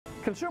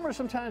Consumers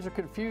sometimes are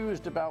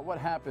confused about what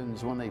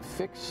happens when they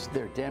fix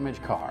their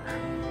damaged car.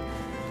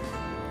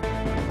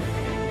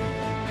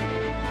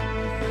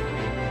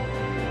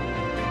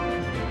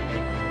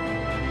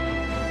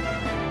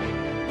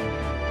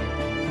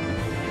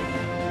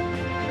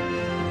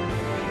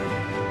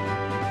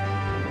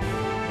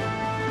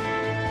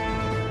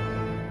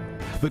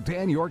 The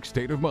Dan Yorke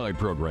State of Mind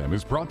program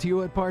is brought to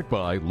you in part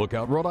by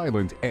Lookout Rhode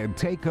Island and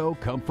Taco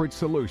Comfort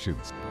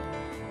Solutions.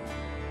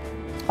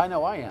 I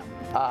know I am.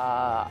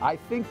 I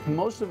think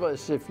most of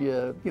us, if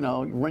you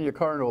run your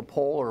car into a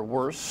pole or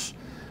worse,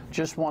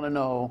 just want to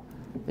know,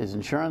 is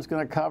insurance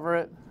going to cover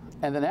it?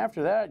 And then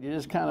after that, you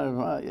just kind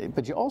of,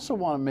 but you also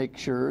want to make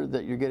sure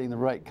that you're getting the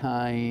right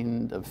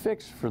kind of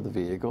fix for the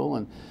vehicle.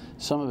 And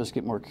some of us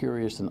get more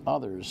curious than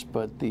others.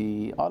 But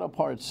the auto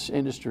parts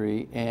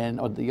industry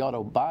or the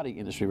auto body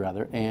industry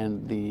rather,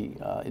 and the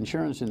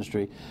insurance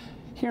industry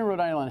here in Rhode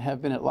Island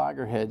have been at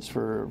loggerheads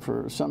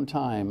for some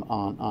time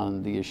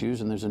on the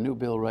issues. And there's a new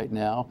bill right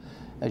now.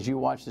 As you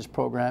watch this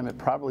program, it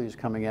probably is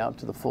coming out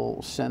to the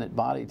full Senate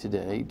body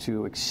today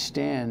to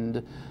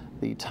extend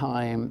the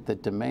time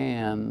that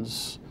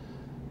demands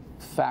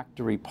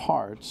factory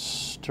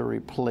parts to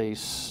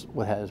replace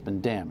what has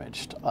been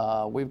damaged.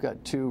 We've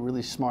got two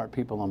really smart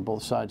people on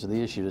both sides of the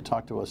issue to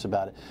talk to us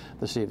about it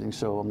this evening,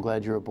 so I'm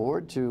glad you're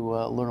aboard to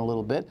learn a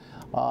little bit.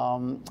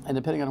 And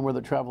depending on where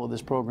the travel of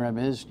this program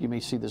is, you may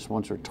see this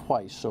once or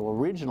twice. So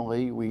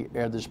originally, we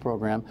aired this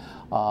program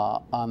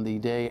on the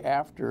day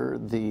after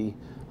the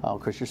of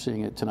course, you're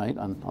seeing it tonight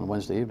on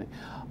Wednesday evening.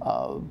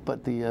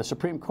 But the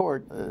Supreme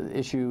Court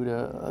issued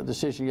a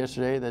decision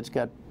yesterday that's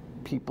got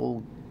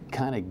people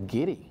kind of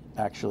giddy,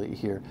 actually,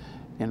 here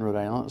in Rhode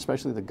Island,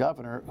 especially the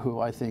governor, who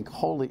I think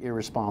wholly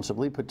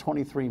irresponsibly put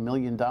 $23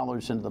 million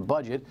into the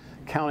budget,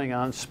 counting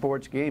on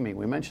sports gaming.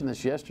 We mentioned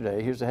this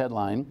yesterday. Here's the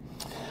headline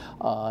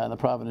in the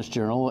Providence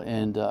Journal,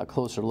 and a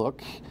closer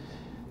look.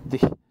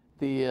 The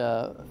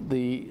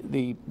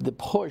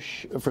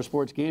push for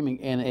sports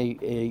gaming, and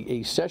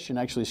a session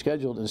actually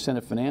scheduled in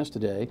Senate Finance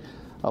today,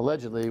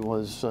 allegedly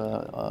was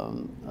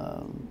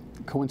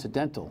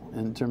coincidental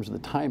in terms of the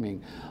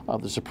timing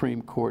of the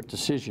Supreme Court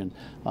decision.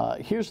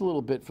 Here's a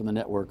little bit from the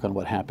network on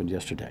what happened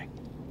yesterday.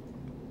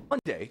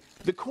 Monday,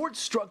 the court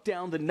struck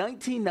down the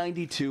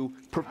 1992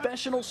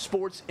 Professional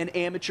Sports and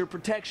Amateur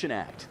Protection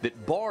Act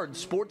that barred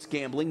sports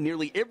gambling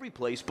nearly every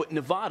place but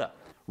Nevada.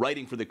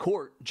 Writing for the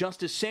court,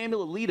 Justice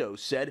Samuel Alito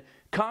said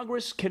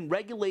Congress can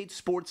regulate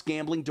sports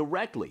gambling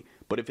directly,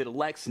 but if it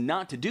elects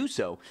not to do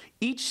so,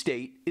 each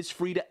state is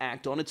free to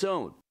act on its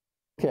own.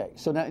 Okay,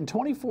 so now in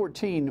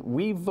 2014,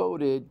 we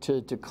voted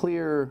to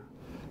clear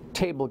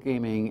table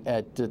gaming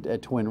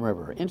at Twin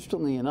River.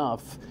 Interestingly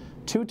enough,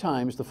 2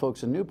 times the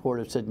folks in Newport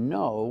have said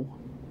no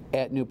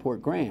at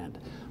Newport Grand.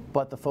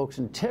 But the folks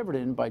in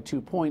Tiverton, by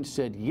 2 points,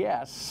 said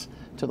yes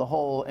to the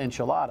whole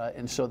enchilada,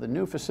 and so the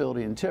new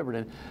facility in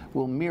Tiverton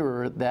will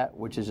mirror that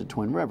which is at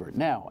Twin River.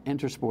 Now,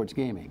 enter sports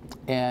gaming.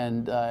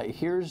 And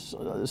here's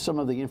some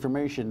of the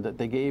information that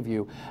they gave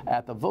you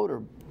at the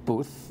voter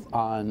booth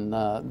on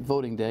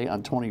voting day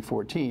on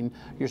 2014.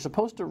 You're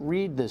supposed to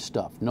read this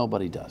stuff.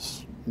 Nobody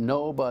does.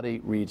 Nobody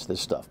reads this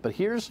stuff. But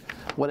here's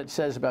what it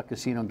says about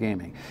casino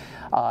gaming.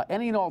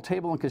 Any and all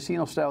table and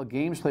casino-style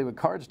games played with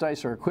cards,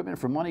 dice, or equipment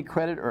for money,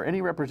 credit, or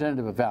any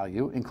representative of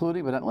value,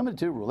 including but not limited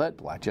to roulette,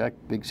 blackjack,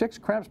 big six,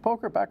 craps,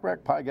 poker, baccarat,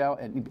 pai-gow,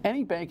 and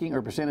any banking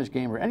or percentage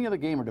game or any other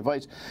game or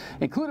device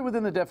included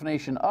within the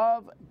definition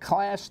of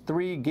Class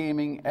 3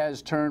 gaming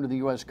as termed in the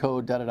U.S.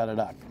 Code,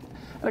 da-da-da-da-da.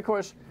 And of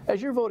course,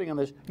 as you're voting on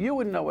this, you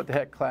wouldn't know what the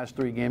heck Class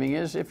 3 gaming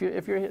is if it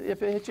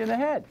hit you in the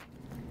head.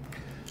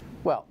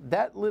 Well,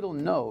 that little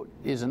note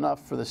is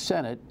enough for the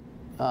Senate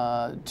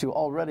to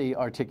already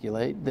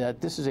articulate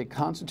that this is a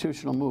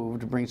constitutional move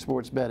to bring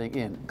sports betting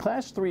in.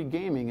 Class 3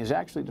 gaming is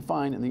actually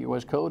defined in the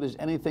U.S. Code as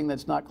anything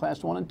that's not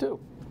Class 1 and 2.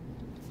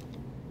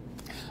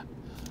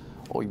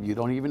 Well, you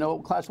don't even know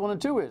what Class 1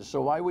 and 2 is,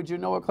 so why would you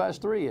know what Class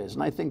 3 is?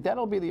 And I think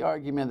that'll be the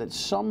argument that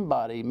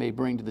somebody may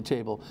bring to the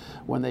table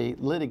when they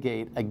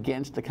litigate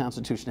against the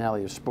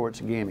constitutionality of sports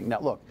gaming.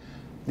 Now, look,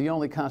 the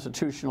only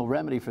constitutional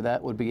remedy for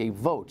that would be a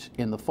vote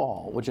in the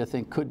fall, which I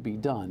think could be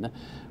done.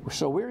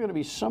 So we're going to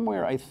be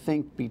somewhere, I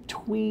think,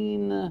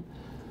 between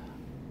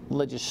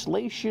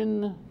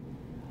legislation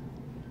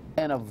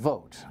and a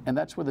vote. And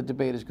that's where the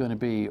debate is going to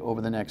be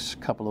over the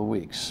next couple of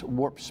weeks.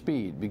 Warp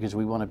speed, because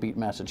we want to beat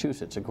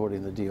Massachusetts,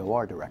 according to the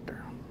DOR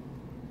director.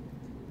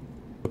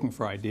 Looking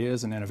for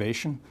ideas and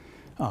innovation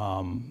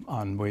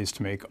on ways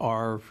to make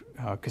our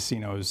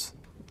casinos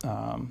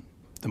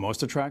the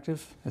most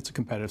attractive. It's a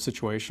competitive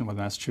situation with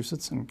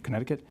Massachusetts and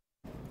Connecticut.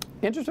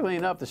 Interestingly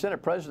enough, the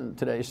Senate President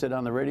today said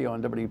on the radio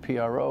on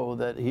WPRO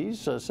that he's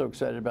so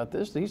excited about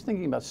this that he's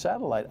thinking about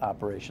satellite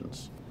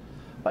operations,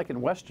 like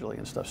in Westerly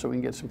and stuff, so we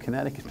can get some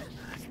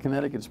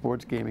Connecticut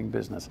sports gaming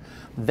business.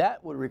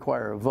 That would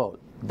require a vote.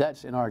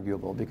 That's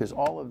inarguable, because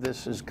all of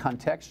this is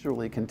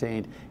contextually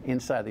contained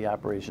inside the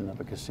operation of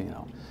a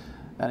casino.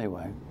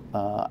 Anyway,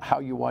 how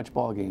you watch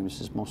ball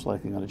games is most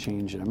likely going to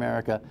change in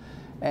America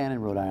and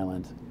in Rhode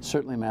Island,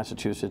 certainly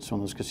Massachusetts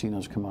when those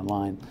casinos come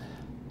online.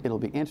 It'll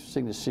be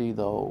interesting to see,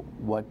 though,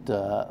 what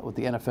the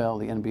NFL,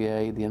 the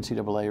NBA, the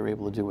NCAA are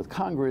able to do with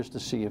Congress to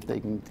see if they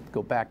can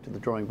go back to the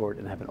drawing board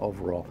and have an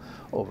overall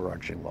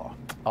overarching law.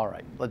 All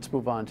right, let's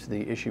move on to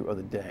the issue of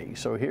the day.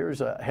 So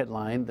here's a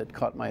headline that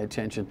caught my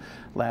attention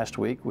last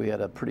week. We had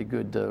a pretty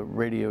good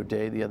radio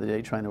day the other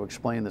day trying to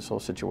explain this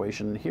whole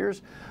situation.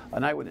 Here's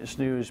an Eyewitness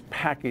News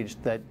package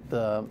that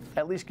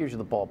at least gives you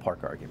the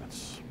ballpark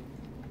arguments.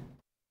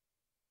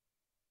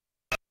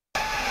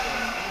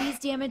 These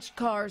damaged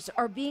cars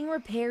are being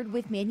repaired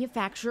with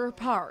manufacturer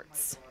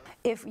parts.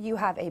 If you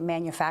have a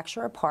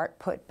manufacturer part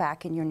put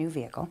back in your new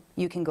vehicle,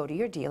 you can go to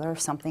your dealer if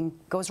something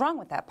goes wrong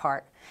with that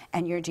part,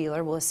 and your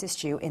dealer will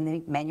assist you in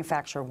the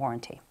manufacturer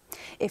warranty.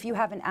 If you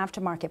have an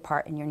aftermarket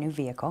part in your new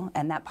vehicle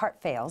and that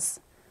part fails,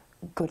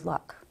 good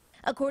luck.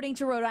 According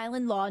to Rhode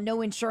Island law,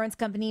 no insurance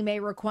company may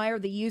require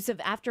the use of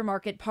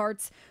aftermarket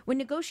parts when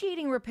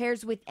negotiating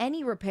repairs with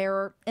any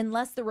repairer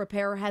unless the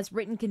repairer has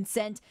written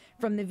consent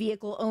from the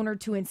vehicle owner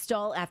to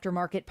install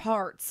aftermarket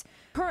parts.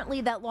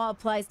 Currently, that law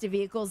applies to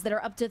vehicles that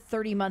are up to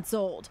 30 months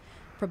old.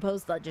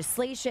 Proposed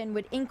legislation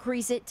would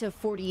increase it to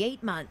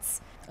 48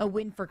 months. A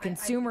win for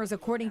consumers,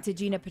 according to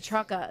Jina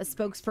Petrarca, a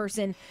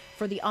spokesperson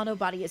for the Auto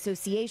Body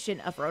Association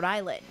of Rhode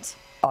Island.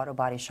 Auto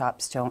body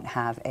shops don't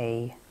have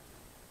a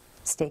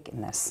stake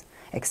in this,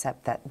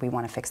 except that we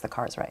want to fix the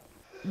cars right.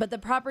 But the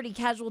Property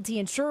Casualty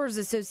Insurers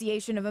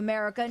Association of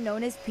America,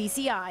 known as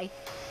PCI,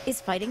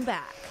 is fighting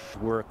back.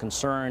 We're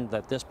concerned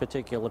that this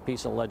particular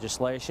piece of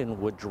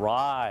legislation would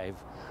drive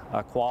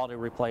quality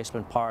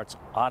replacement parts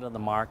out of the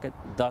market,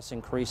 thus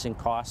increasing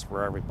costs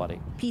for everybody.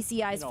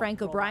 PCI's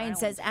Frank O'Brien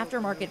says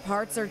aftermarket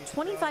parts are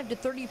 25 to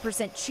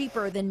 30%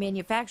 cheaper than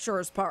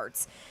manufacturer's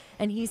parts.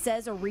 And he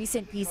says a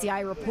recent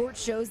PCI report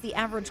shows the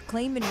average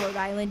claim in Rhode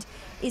Island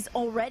is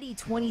already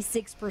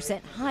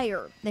 26%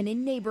 higher than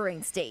in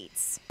neighboring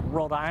states.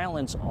 Rhode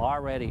Island's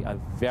already a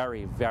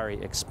very,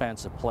 very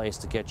expensive place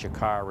to get your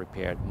car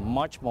repaired,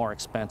 much more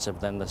expensive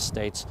than the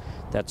states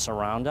that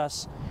surround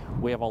us.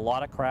 We have a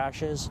lot of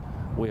crashes,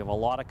 we have a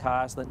lot of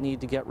cars that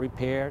need to get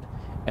repaired,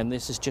 and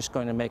this is just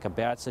going to make a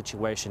bad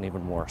situation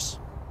even worse.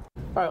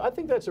 All right, I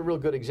think that's a real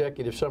good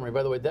executive summary.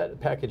 By the way, that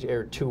package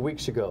aired 2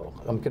 weeks ago.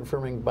 I'm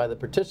confirming by the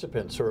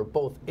participants who are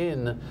both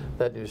in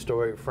that news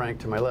story, Frank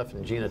to my left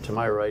and Gina to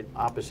my right,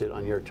 opposite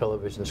on your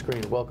television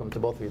screen. Welcome to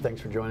both of you.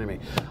 Thanks for joining me.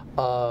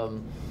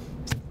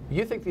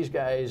 You think these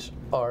guys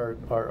are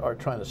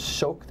trying to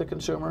soak the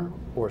consumer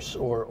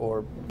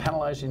or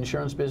penalize the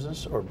insurance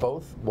business, or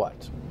both?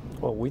 What?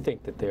 Well, we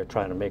think that they're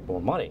trying to make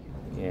more money.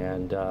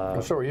 And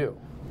well, so are you.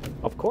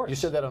 Of course. You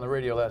said that on the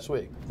radio last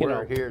week.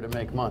 We're here to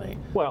make money.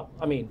 Well,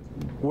 I mean,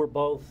 we're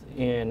both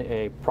in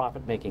a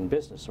profit-making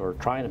business, or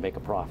trying to make a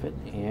profit.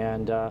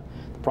 And the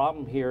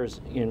problem here is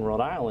in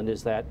Rhode Island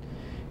is that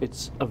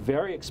it's a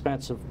very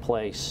expensive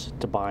place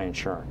to buy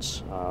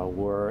insurance.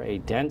 We're a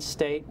dense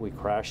state. We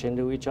crash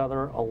into each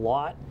other a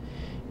lot.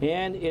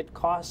 And it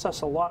costs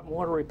us a lot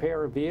more to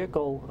repair a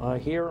vehicle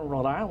here in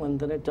Rhode Island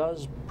than it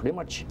does pretty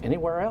much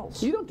anywhere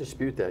else. You don't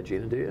dispute that,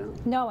 Gina, do you?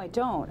 No, I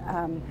don't.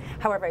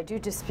 However, I do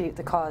dispute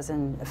the cause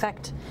and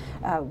effect.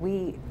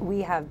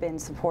 We have been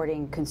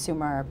supporting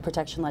consumer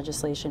protection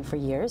legislation for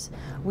years.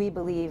 We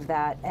believe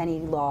that any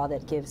law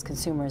that gives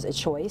consumers a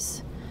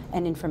choice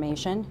and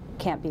information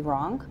can't be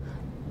wrong.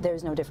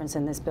 There's no difference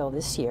in this bill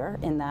this year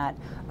in that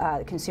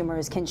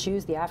consumers can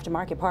choose the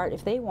aftermarket part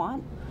if they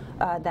want.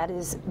 That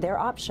is their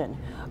option.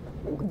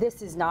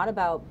 This is not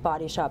about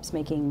body shops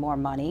making more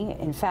money.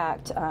 In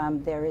fact,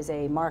 there is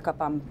a markup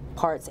on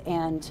parts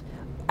and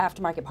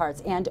aftermarket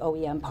parts and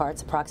OEM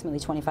parts, approximately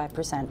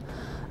 25%.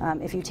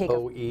 If you take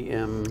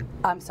OEM?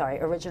 I'm sorry,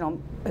 original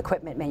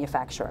equipment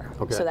manufacturer.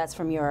 Okay. So that's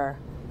from your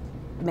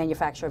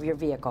manufacturer of your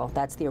vehicle.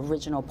 That's the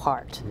original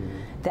part.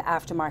 The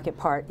aftermarket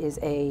part is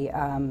a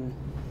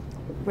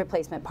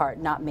replacement part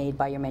not made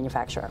by your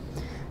manufacturer.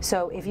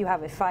 So if you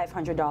have a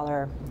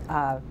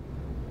 $500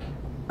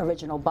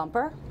 original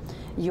bumper,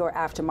 your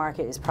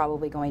aftermarket is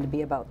probably going to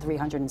be about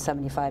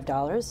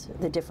 $375.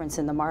 The difference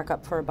in the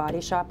markup for a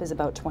body shop is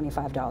about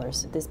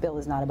 $25. This bill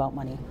is not about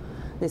money.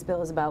 This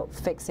bill is about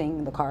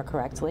fixing the car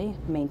correctly,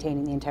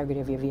 maintaining the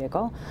integrity of your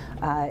vehicle.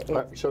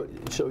 So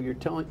you're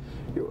telling,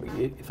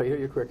 if I hear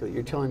you correctly,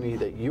 you're telling me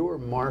that your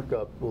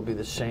markup will be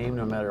the same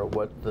no matter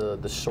what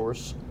the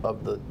source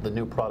of the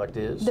new product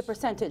is? The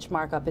percentage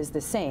markup is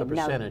the same. The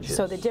percentage now,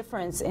 so the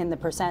difference in the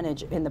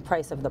percentage in the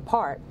price of the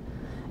part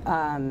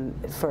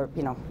for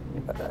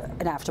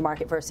an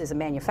aftermarket versus a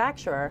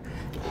manufacturer,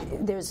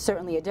 there's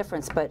certainly a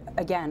difference. But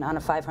again, on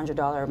a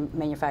 $500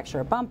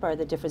 manufacturer bumper,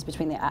 the difference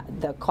between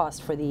the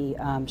cost for the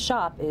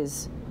shop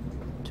is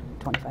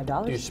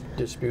 $25. Do you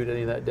dispute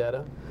any of that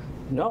data?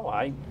 No,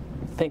 I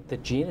think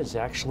that Gina's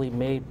actually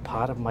made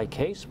part of my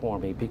case for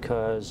me,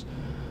 because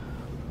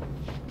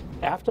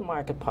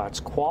aftermarket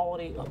parts,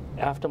 quality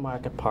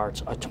aftermarket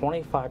parts, are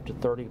 25 to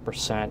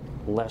 30%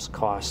 less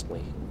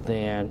costly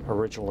than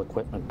original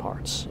equipment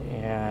parts.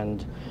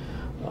 And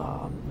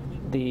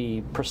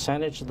the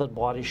percentage that the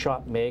body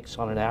shop makes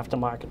on an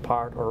aftermarket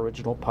part or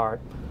original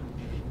part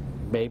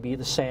may be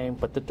the same,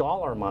 but the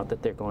dollar amount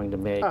that they're going to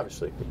make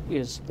obviously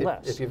is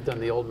less. If you've done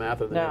the old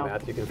math or the new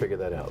math, you can figure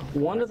that out.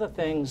 One of the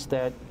things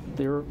that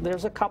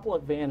there's a couple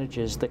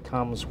advantages that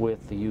comes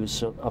with the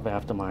use of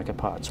aftermarket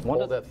parts.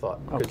 Hold that thought,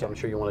 because I'm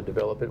sure you want to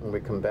develop it. When we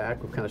come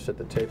back, we've kind of set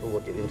the table.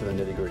 We'll get into the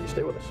nitty-gritty.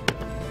 Stay with us.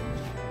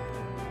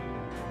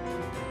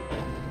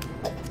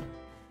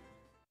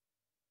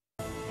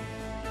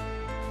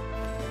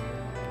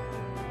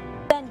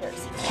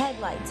 Fenders,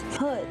 headlights,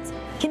 hoods.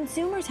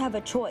 Consumers have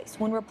a choice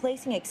when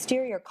replacing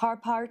exterior car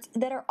parts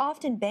that are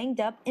often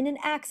banged up in an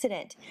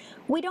accident.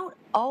 We don't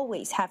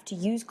always have to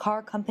use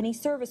car company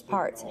service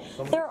parts.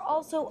 There are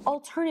also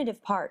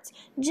alternative parts,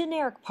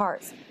 generic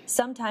parts,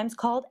 sometimes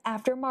called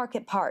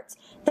aftermarket parts,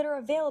 that are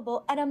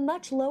available at a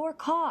much lower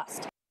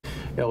cost.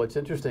 You know, what's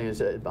interesting is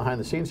that behind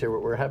the scenes here,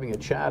 we're having a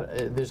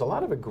chat. There's a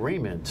lot of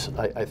agreement,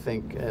 I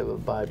think,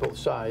 by both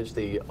sides,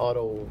 the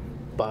auto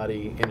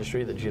body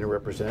industry that Jina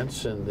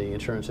represents and the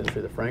insurance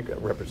industry that Frank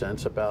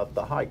represents, about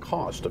the high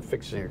cost of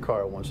fixing your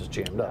car once it's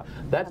jammed up.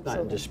 That's not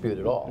in dispute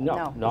at all.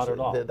 No, not at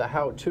all. The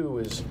how-to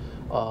is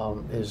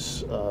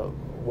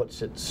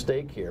what's at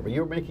stake here. But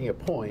you're making a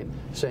point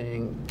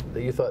saying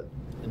that you thought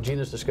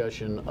Jina's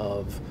discussion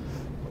of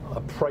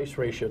a price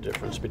ratio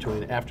difference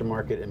between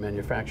aftermarket and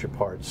manufactured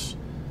parts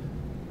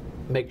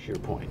makes your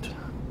point.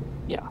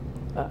 Yeah.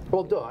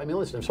 Well, duh. I mean,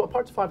 listen, if a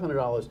part's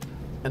 $500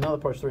 and another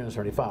part's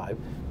 $375,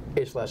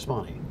 it's less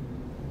money.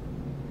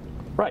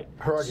 Right.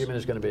 Her argument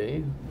is going to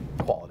be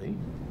quality.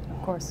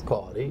 Of course.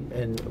 Quality.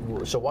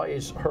 And so why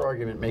is her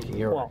argument making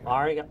your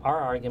argument?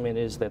 Our argument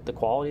is that the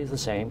quality is the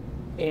same,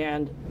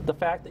 and the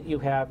fact that you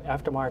have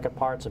aftermarket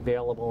parts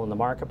available in the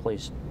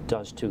marketplace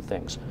does two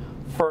things.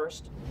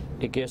 First,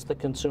 it gives the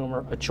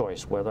consumer a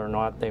choice whether or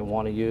not they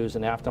want to use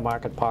an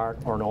aftermarket part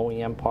or an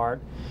OEM part,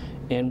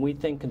 and we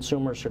think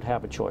consumers should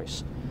have a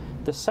choice.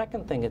 The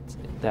second thing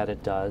that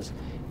it does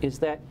is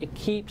that it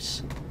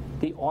keeps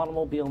the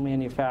automobile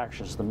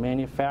manufacturers, the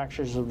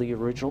manufacturers of the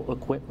original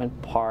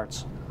equipment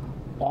parts,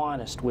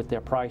 honest with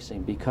their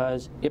pricing,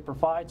 because it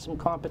provides some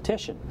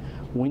competition.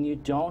 When you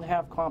don't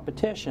have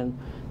competition,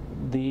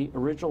 the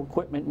original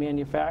equipment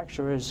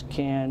manufacturers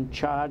can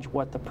charge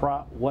what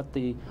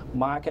the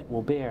market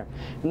will bear.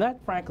 And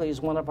that, frankly, is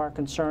one of our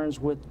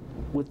concerns with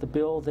the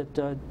bill that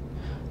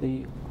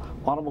the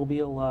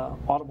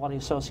Auto Body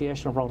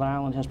Association of Rhode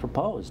Island has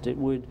proposed. It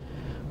would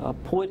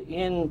put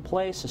in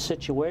place a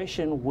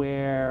situation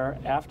where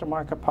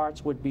aftermarket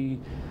parts would be,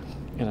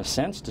 in a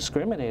sense,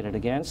 discriminated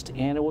against,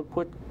 and it would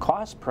put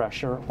cost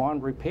pressure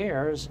on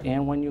repairs.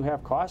 And when you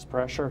have cost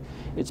pressure,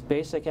 it's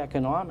basic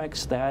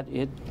economics that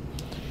it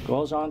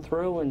goes on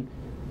through and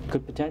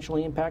could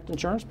potentially impact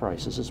insurance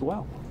prices as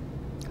well.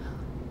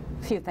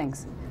 A few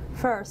things.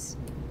 First,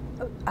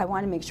 I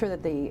want to make sure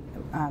that the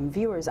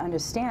viewers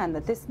understand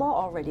that this law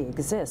already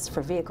exists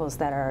for vehicles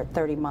that are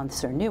 30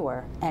 months or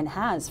newer, and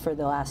has for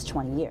the last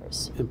 20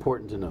 years.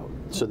 Important to note.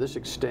 So this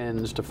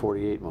extends to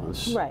 48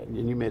 months. Right.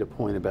 And you made a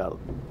point about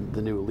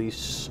the new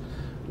lease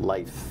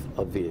life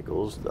of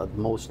vehicles.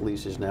 Most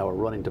leases now are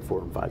running to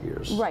 4 and 5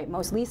 years. Right.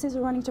 Most leases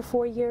are running to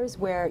 4 years,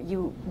 where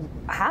you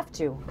have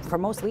to, for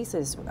most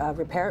leases,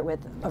 repair it with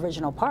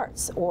original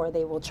parts, or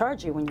they will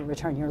charge you when you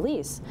return your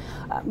lease.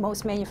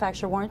 Most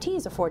manufacturer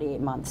warranties are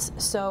 48 months.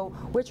 So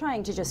we're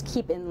trying to just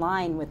keep in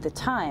line with the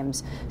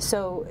times.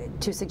 So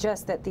to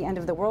suggest that the end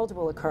of the world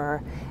will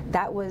occur,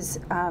 that was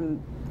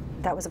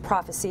a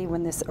prophecy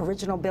when this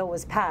original bill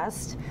was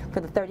passed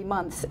for the 30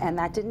 months, and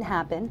that didn't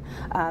happen.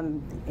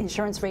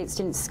 Insurance rates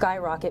didn't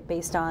skyrocket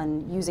based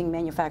on using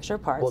manufacturer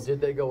parts. Well,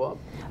 did they go up?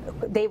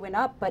 They went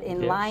up, but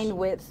in line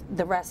with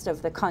the rest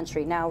of the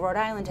country. Now, Rhode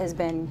Island has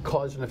been...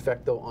 Cause and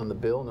effect, though, on the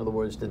bill? In other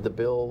words, did the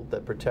bill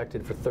that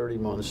protected for 30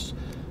 months,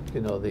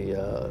 you know,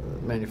 the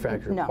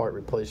manufacturer part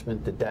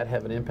replacement, did that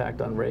have an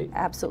impact on rate?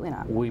 Absolutely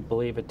not. We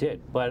believe it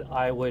did, but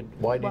I would...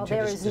 Why did you dispute that?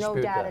 Well, there is no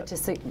data that? to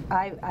see.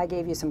 I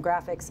gave you some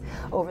graphics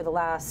over the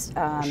last...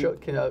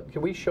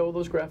 Can we show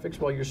those graphics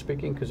while you're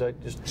speaking? Because I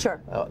just...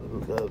 Sure.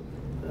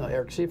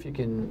 Eric, see if you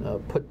can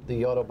put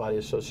the Auto Body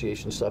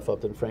Association stuff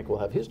up, then Frank will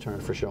have his turn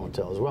for show and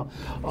tell as well.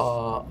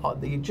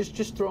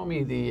 Just throw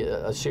me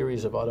a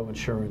series of auto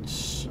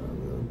insurance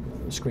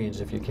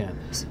screens if you can.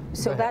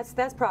 So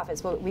that's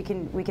profits. Well, we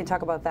can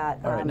talk about that.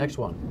 All right, next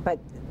one.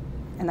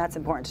 And that's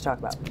important to talk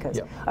about because.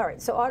 Yep. All right,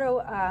 so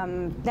auto.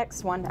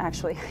 Next one,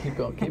 actually.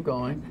 Keep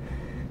going.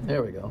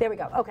 There we go. There we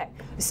go. Okay.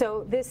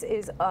 So this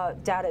is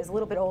data is a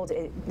little bit old.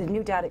 The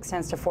new data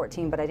extends to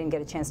 14, but I didn't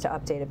get a chance to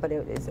update it. But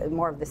it is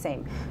more of the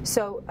same.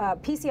 So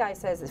PCI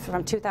says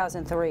from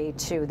 2003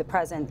 to the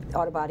present,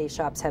 auto body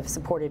shops have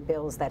supported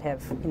bills that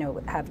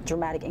have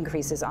dramatic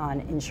increases on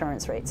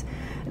insurance rates.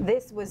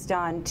 This was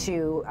done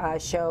to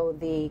show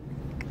the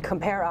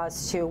compare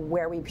us to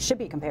where we should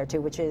be compared to,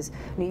 which is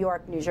New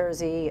York, New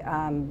Jersey,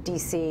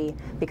 DC,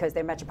 because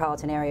they're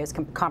metropolitan areas,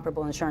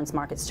 comparable insurance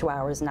markets to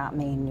ours, not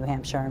Maine, New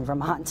Hampshire, and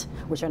Vermont,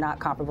 which are not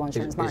comparable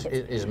insurance markets.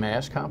 Is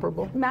Mass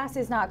comparable? Mass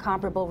is not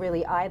comparable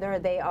really either.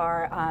 They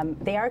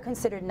are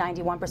considered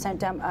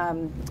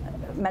 91%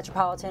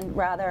 metropolitan,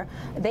 rather.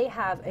 They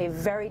have a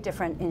very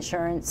different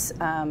insurance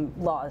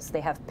laws.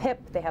 They have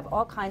PIP, they have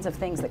all kinds of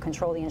things that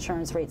control the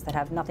insurance rates that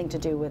have nothing to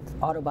do with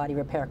auto body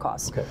repair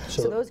costs. Okay,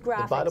 so those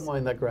graphics, the bottom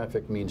line, that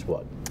graphic means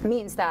what?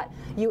 Means that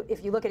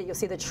if you look at it, you'll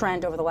see the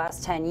trend over the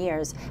last 10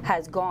 years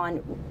has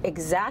gone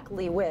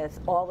exactly with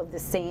all of the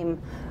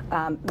same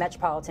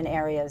metropolitan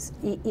areas.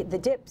 The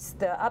dips,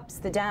 the ups,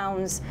 the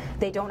downs,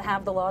 they don't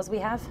have the laws we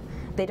have.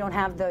 They don't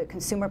have the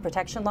consumer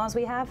protection laws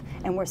we have,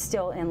 and we're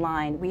still in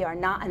line. We are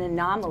not an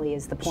anomaly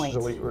is the point. So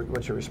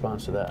what's your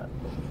response to that?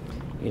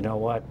 You know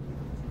what?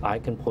 I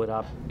can put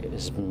up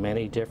as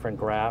many different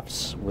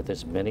graphs with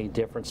as many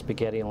different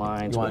spaghetti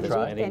lines with as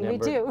many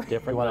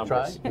different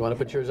numbers. You want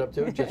to put yours up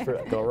too, just for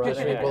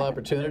equal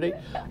opportunity?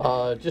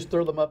 Just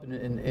throw them up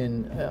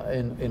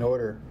in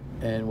order,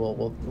 and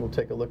we'll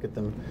take a look at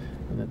them.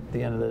 And at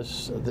the end of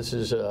this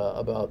is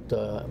about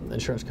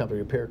insurance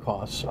company repair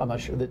costs. I'm not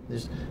sure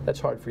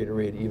that's hard for you to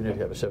read, even if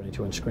you have a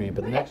 72-inch screen.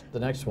 But the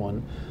next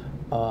one,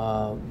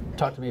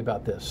 talk to me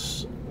about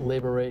this.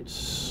 Labor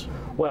rates.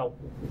 Well,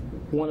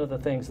 one of the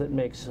things that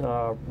makes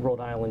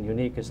Rhode Island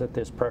unique is that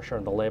there's pressure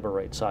on the labor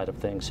rate side of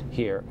things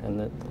here, and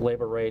that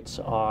labor rates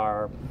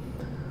are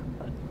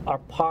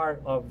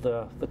part of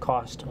the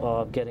cost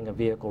of getting a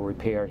vehicle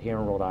repaired here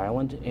in Rhode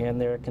Island,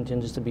 and there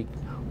continues to be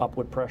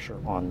upward pressure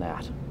on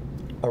that.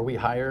 Are we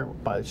higher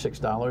by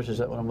 $6? Is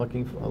that what I'm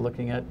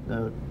looking at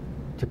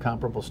to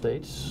comparable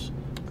states?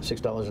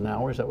 $6 an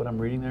hour, is that what I'm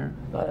reading there?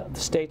 The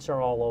states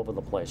are all over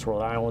the place. Rhode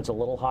Island's a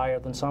little higher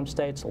than some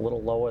states, a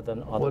little lower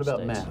than other states.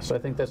 What about Mass? I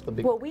think that's the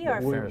big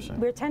comparison.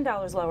 We're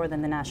 $10 lower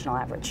than the national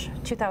average.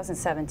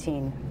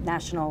 2017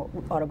 national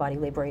auto body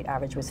labor rate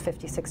average was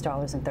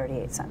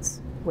 $56.38.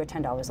 We're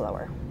 $10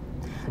 lower.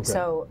 Okay.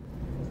 So,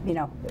 you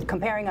know,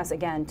 comparing us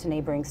again to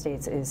neighboring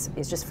states is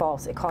just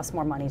false. It costs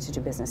more money to do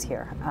business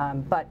here.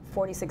 But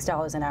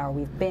 $46 an hour,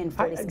 we've been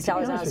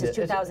 $46 an hour since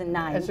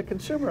 2009. As a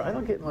consumer, I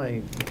don't get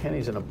my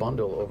pennies in a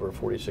bundle over a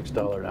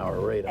 $46 an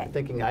hour rate. I'm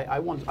thinking I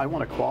want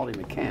a quality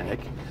mechanic,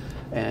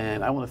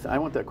 and I want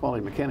that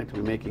quality mechanic to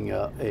be making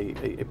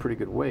a pretty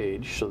good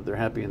wage so that they're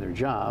happy in their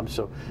job.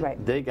 So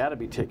they got to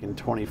be taking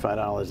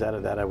 $25 out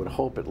of that, I would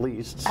hope, at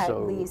least.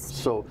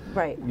 So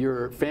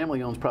your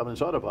family owns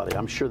Providence Auto Body.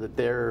 I'm sure that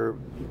they're,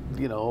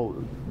 you know,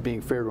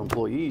 being fair to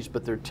employees,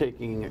 but they're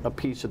taking a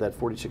piece of that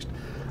 46.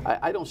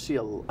 I don't see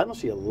a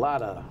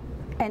lot of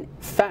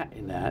fat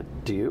in that.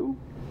 Do you?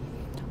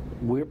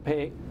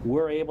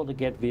 We're able to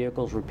get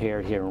vehicles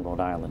repaired here in Rhode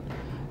Island.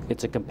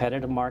 It's a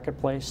competitive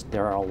marketplace.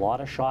 There are a lot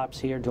of shops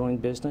here doing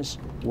business.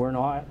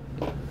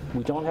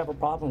 We don't have a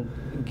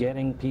problem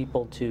getting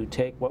people to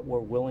take what we're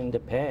willing to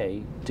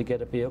pay to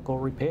get a vehicle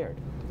repaired.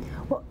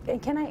 Well,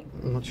 and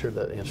I'm not sure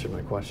that answered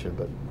my question,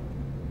 but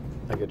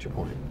I get your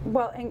point.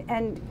 Well,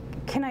 and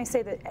can I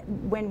say that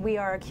when we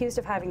are accused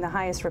of having the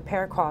highest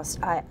repair costs,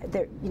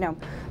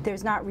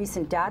 there's not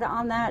recent data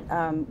on that.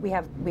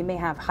 We may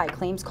have high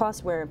claims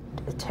costs. We're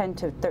 10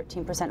 to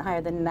 13%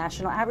 higher than the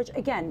national average.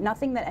 Again,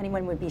 nothing that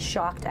anyone would be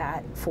shocked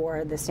at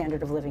for the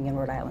standard of living in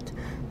Rhode Island.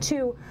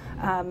 Two,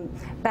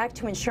 back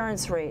to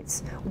insurance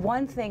rates.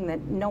 One thing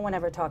that no one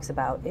ever talks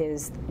about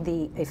is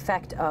the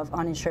effect of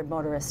uninsured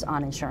motorists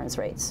on insurance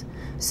rates.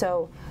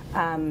 So.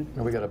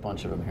 We got a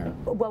bunch of them here.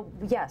 Well,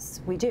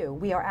 yes, we do.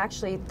 We are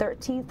actually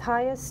 13th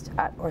highest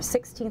or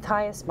 16th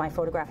highest. My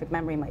photographic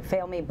memory might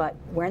fail me, but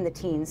we're in the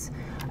teens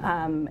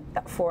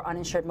for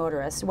uninsured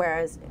motorists,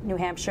 whereas New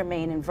Hampshire,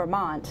 Maine, and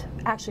Vermont,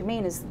 actually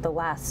Maine is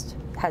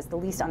has the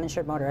least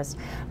uninsured motorists.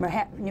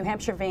 New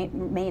Hampshire,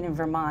 Maine, and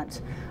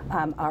Vermont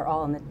are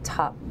all in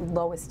the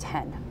lowest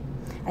 10.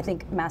 I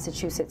think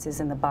Massachusetts is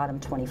in the bottom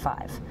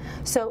 25.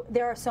 So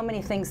there are so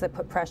many things that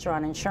put pressure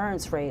on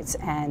insurance rates,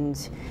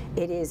 and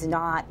it is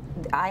not,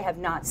 I have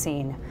not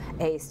seen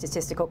a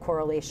statistical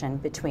correlation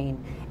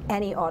between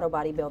any auto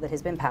body bill that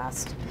has been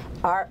passed,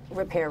 our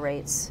repair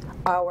rates,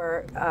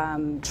 our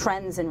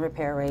trends in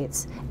repair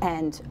rates,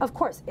 and of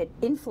course it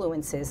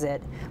influences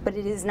it, but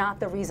it is not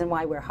the reason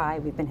why we're high.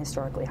 We've been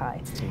historically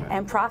high. Okay.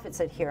 And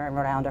profits here in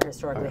Rhode Island are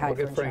historically high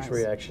for insurance. We'll get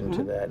Frank's reaction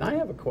to that. And I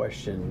have a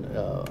question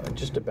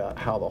just about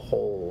how the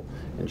whole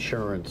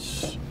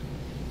insurance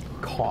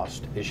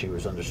cost issue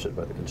is understood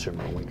by the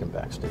consumer when we come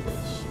back. Stay with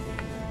us.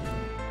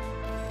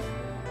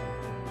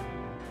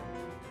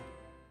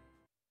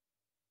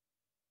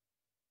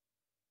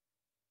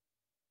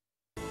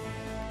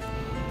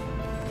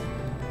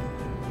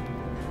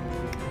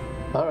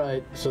 All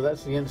right, so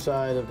that's the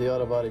inside of the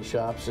auto body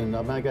shops, and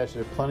my gosh,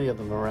 there are plenty of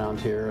them around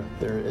here.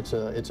 It's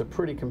a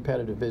pretty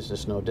competitive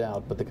business, no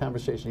doubt, but the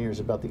conversation here is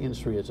about the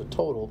industry as a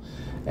total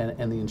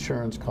and the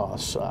insurance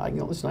costs.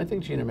 Listen, I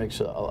think Jina makes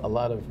a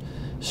lot of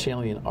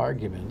salient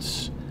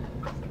arguments.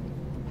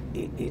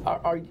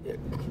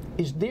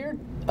 is there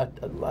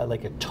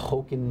like a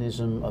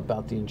tokenism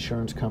about the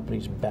insurance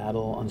company's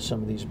battle on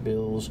some of these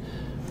bills,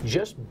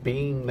 just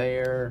being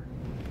there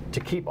to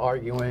keep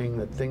arguing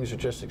that things are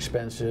just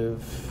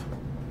expensive,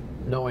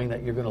 knowing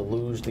that you're going to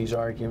lose these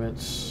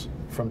arguments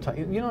from time?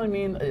 You know what I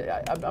mean?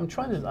 I'm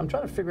trying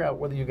to figure out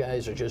whether you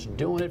guys are just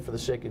doing it for the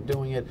sake of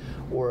doing it,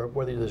 or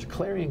whether there's a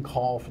clarion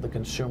call for the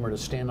consumer to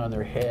stand on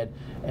their head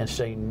and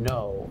say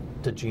no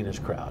to Gina's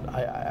crowd.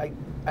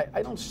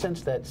 I don't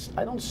sense that.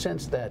 I don't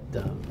sense that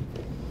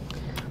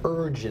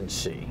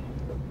urgency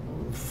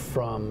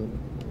from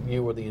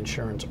you or the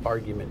insurance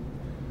argument.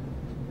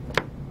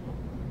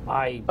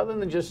 Other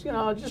than just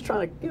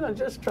trying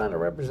to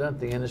represent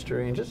the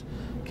industry and just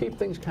keep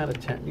things kind of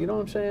tense. You know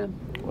what I'm saying?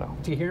 Well,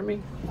 do you hear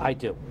me? I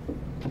do.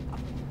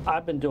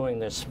 I've been doing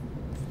this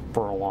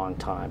for a long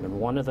time, and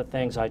one of the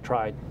things I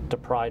try to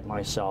pride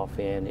myself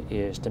in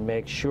is to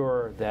make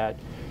sure that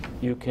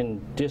you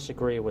can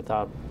disagree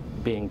without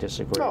being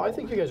disagreeable. No, I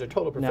think you guys are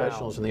total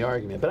professionals in the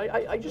argument, but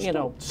I just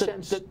don't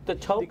sense the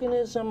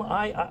tokenism.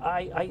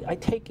 I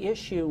take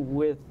issue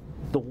with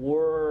the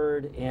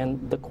word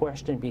and the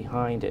question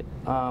behind it.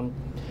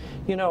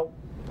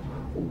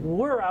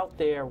 We're out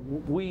there.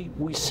 We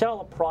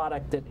sell a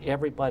product that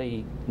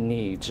everybody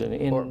needs,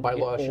 or by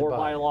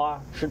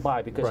law should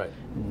buy, because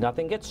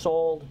nothing gets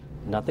sold,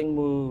 nothing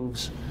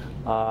moves,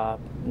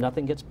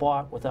 nothing gets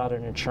bought without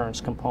an insurance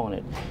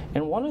component.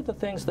 And one of the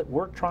things that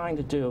we're trying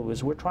to do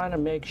is we're trying to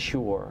make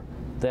sure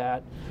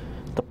that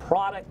the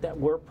product that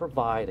we're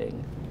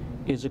providing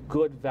is a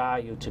good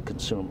value to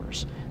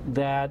consumers,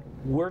 that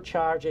we're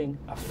charging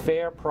a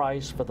fair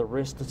price for the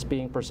risk that's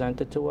being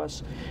presented to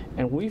us,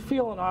 and we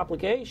feel an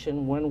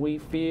obligation when we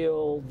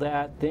feel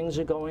that things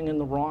are going in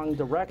the wrong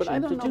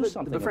direction to do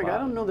something about it. I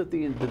don't know that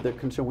the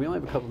consumer, we only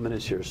have a couple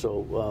minutes here, so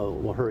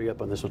we'll hurry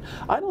up on this one.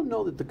 I don't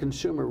know that the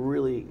consumer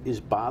really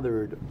is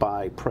bothered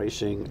by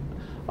pricing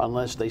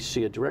unless they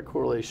see a direct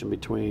correlation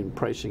between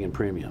pricing and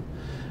premium.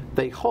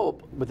 They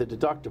hope with a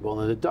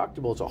deductible, and the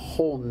deductible is a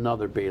whole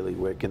nother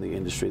bailiwick in the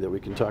industry that we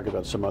can talk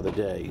about some other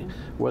day.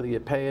 Whether you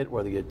pay it,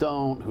 whether you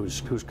don't, who's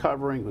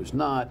covering, who's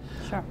not.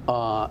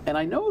 Sure. And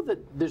I know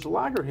that there's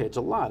loggerheads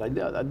a lot.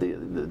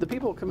 The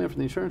people who come in from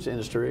the insurance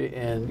industry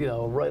and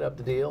write up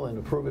the deal and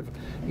approve it.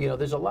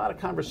 There's a lot of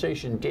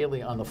conversation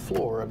daily on the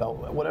floor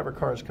about whatever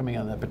car is coming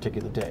on that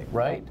particular day,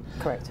 right?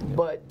 Correct.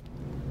 But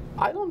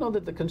I don't know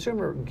that the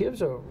consumer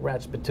gives a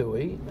rat's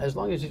patooey as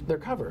long as they're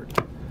covered.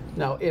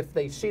 Now, if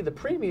they see the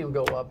premium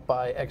go up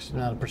by X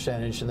amount of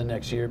percentage in the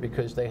next year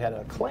because they had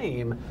a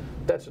claim,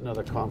 that's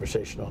another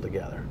conversation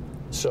altogether.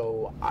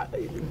 So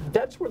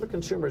that's where the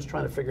consumer is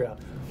trying to figure out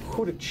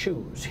who to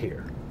choose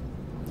here.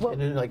 Well,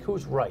 and then,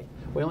 who's right.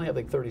 We only have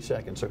 30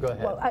 seconds, so go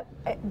ahead. Well,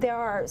 there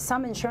are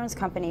some insurance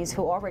companies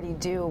who already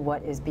do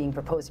what is being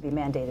proposed to be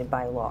mandated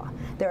by law.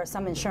 There are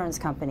some insurance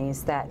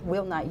companies that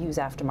will not use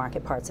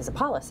aftermarket parts as a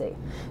policy.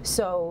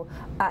 So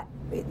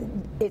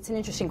it's an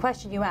interesting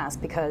question you ask,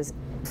 because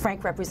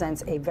Frank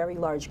represents a very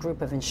large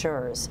group of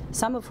insurers,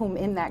 some of whom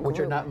in that group... Which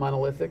are not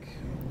monolithic?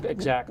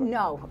 Exactly.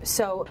 No.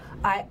 So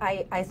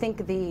I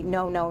think the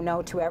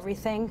no to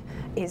everything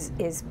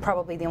is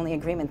probably the only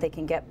agreement they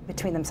can get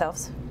between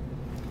themselves.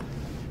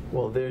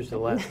 Well, there's the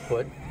last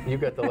put. You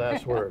got the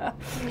last word.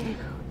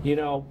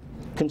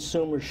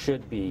 Consumers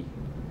should be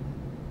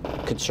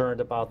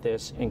concerned about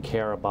this and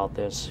care about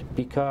this,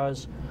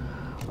 because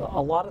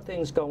a lot of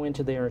things go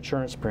into their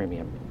insurance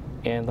premium.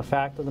 And the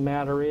fact of the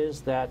matter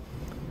is that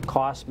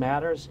cost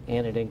matters,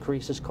 and it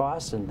increases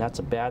costs, and that's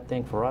a bad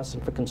thing for us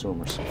and for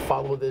consumers.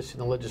 Follow this in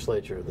the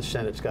legislature. The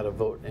Senate's got to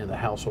vote, and the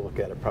House will look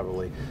at it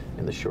probably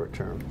in the short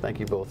term. Thank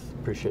you both.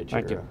 Appreciate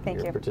your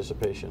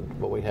participation.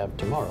 What we have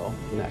tomorrow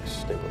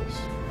next. Stay with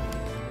us.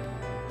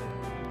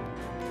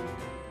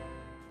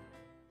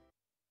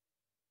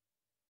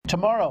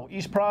 Tomorrow,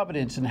 East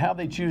Providence and how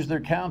they choose their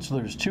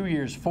counselors, 2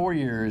 years, 4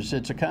 years.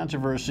 It's a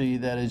controversy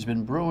that has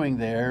been brewing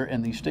there,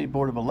 and the State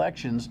Board of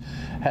Elections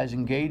has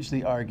engaged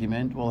the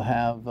argument. We'll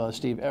have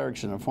Steve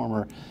Erickson, a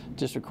former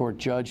district court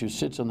judge who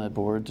sits on that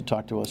board, to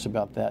talk to us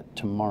about that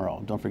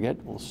tomorrow. Don't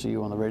forget, we'll see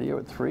you on the radio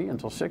at 3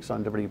 until 6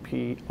 on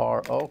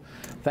WPRO.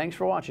 Thanks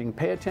for watching.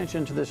 Pay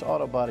attention to this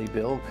auto body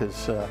bill,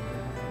 because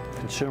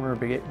consumer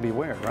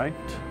beware, right?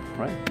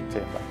 Right? See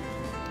you. Bye.